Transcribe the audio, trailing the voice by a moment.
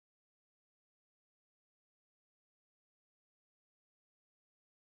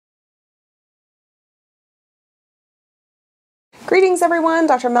Greetings everyone,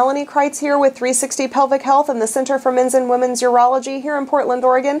 Dr. Melanie Crites here with 360 Pelvic Health and the Center for Men's and Women's Urology here in Portland,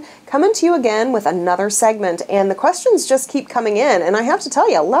 Oregon, coming to you again with another segment. And the questions just keep coming in, and I have to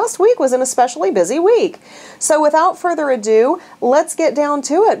tell you, last week was an especially busy week. So without further ado, let's get down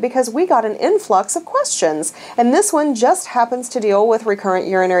to it because we got an influx of questions. And this one just happens to deal with recurrent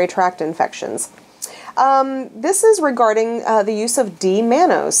urinary tract infections. This is regarding the use of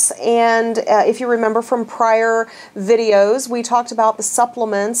D-Mannose, and if you remember from prior videos, we talked about the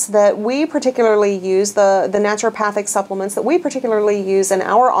supplements that we particularly use, the naturopathic supplements that we particularly use in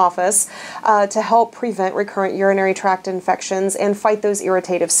our office to help prevent recurrent urinary tract infections and fight those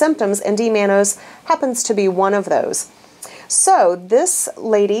irritative symptoms, and D-Mannose happens to be one of those. So this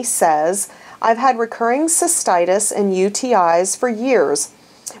lady says, I've had recurring cystitis and UTIs for years.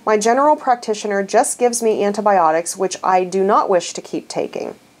 My general practitioner just gives me antibiotics, which I do not wish to keep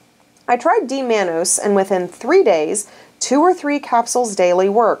taking. I tried DMannose, and within 3 days, 2 or 3 capsules daily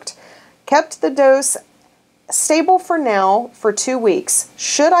worked. Kept the dose stable for now for 2 weeks.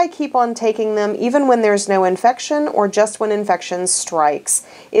 Should I keep on taking them even when there's no infection or just when infection strikes?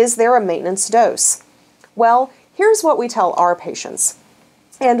 Is there a maintenance dose? Well, here's what we tell our patients.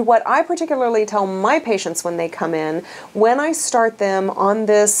 And what I particularly tell my patients when they come in, when I start them on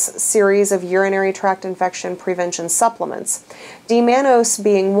this series of urinary tract infection prevention supplements, DMannose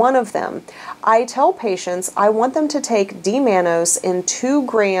being one of them, I tell patients I want them to take DMannose in 2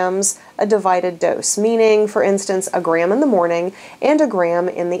 grams a divided dose, meaning, for instance, a gram in the morning and a gram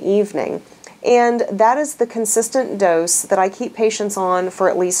in the evening. And that is the consistent dose that I keep patients on for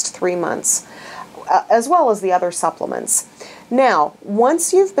at least 3 months, as well as the other supplements. Now,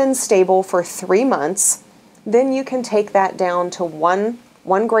 once you've been stable for 3 months, then you can take that down to one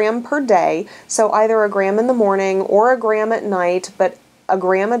gram per day. So either a gram in the morning or a gram at night, but a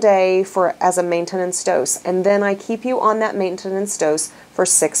gram a day as a maintenance dose. And then I keep you on that maintenance dose for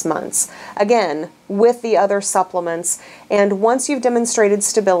 6 months. Again, with the other supplements. And once you've demonstrated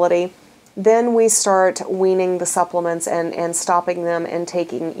stability, then we start weaning the supplements and stopping them and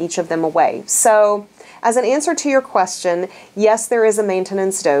taking each of them away. So, as an answer to your question, yes, there is a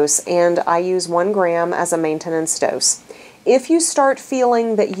maintenance dose, and I use 1 gram as a maintenance dose. If you start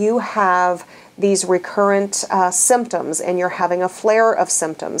feeling that you have these recurrent symptoms and you're having a flare of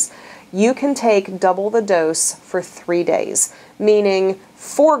symptoms, you can take double the dose for 3 days, meaning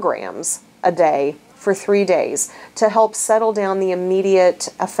 4 grams a day for 3 days to help settle down the immediate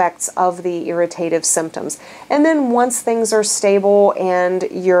effects of the irritative symptoms. And then once things are stable and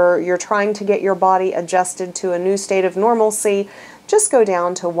you're trying to get your body adjusted to a new state of normalcy, just go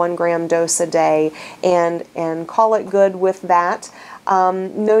down to 1 gram dose a day and call it good with that.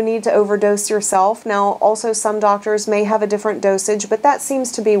 No need to overdose yourself. Now, also some doctors may have a different dosage, but that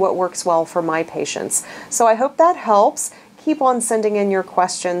seems to be what works well for my patients. So I hope that helps. Keep on sending in your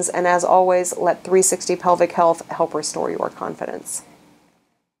questions, and as always, let 360 Pelvic Health help restore your confidence.